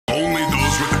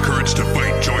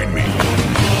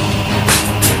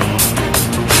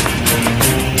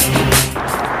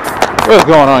What's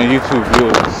going on, YouTube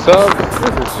viewers and subs?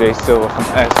 This is Jay Silva from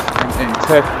SSBB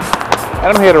Tech,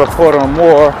 and I'm here to report on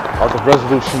more of the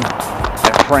resolution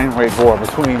and frame rate war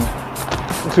between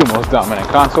the two most dominant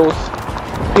consoles,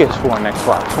 PS4 and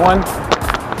Xbox One.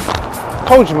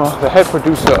 Kojima, the head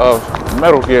producer of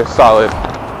Metal Gear Solid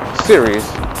series,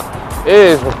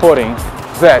 is reporting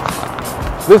that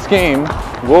this game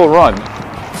will run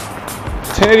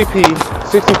 1080p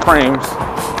 60 frames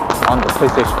on the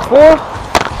PlayStation 4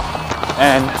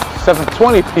 and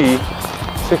 720p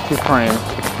 60 frames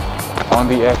on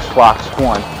the Xbox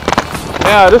One.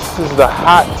 Now, this is the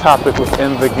hot topic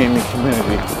within the gaming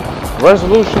community.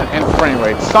 Resolution and frame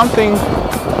rate. Something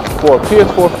for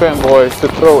PS4 fanboys to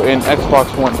throw in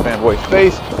Xbox One fanboys'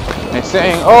 face and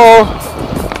saying, oh,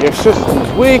 your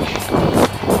system's weak,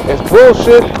 it's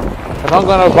bullshit. If I'm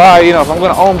gonna buy, if I'm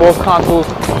gonna own both consoles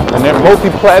and they're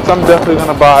multi-plats, I'm definitely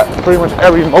gonna buy pretty much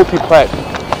every multi-plat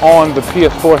on the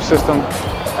PS4 system,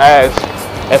 as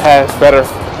it has better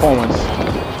performance.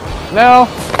 Now,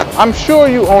 I'm sure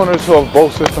you owners of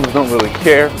both systems don't really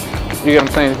care. You get what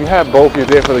I'm saying? If you have both, you're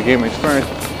there for the gaming experience.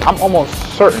 I'm almost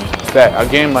certain that a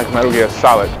game like Metal Gear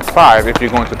Solid 5, if you're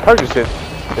going to purchase it,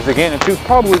 is a game that you're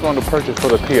probably going to purchase for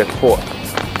the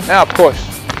PS4. Now, of course,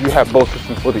 you have both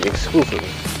systems for the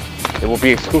exclusives. There will be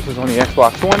exclusives on the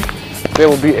Xbox One. There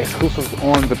will be exclusives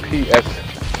on the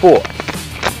PS4.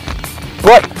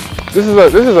 But this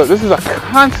is a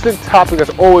constant topic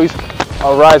that's always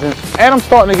arising, and I'm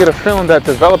starting to get a feeling that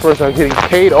developers are getting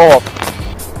paid off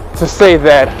to say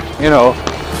that,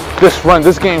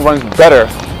 this game runs better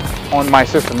on my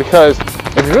system. Because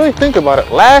if you really think about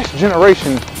it, last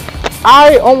generation,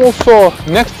 I almost saw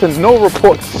next to no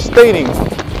reports stating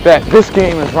that this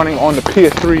game is running on the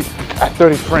PS3 at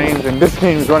 30 frames and this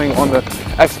game is running on the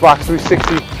Xbox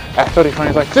 360 at 30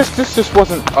 frames. Like, this just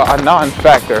wasn't a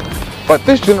non-factor. But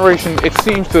this generation, it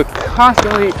seems to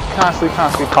constantly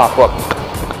pop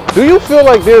up. Do you feel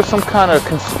like there's some kind of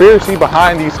conspiracy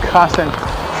behind these constant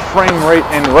frame rate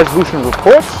and resolution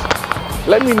reports?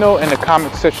 Let me know in the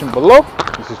comment section below.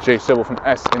 This is Jay Silva from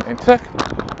SSBB Tech.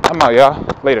 I'm out, y'all.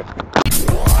 Later.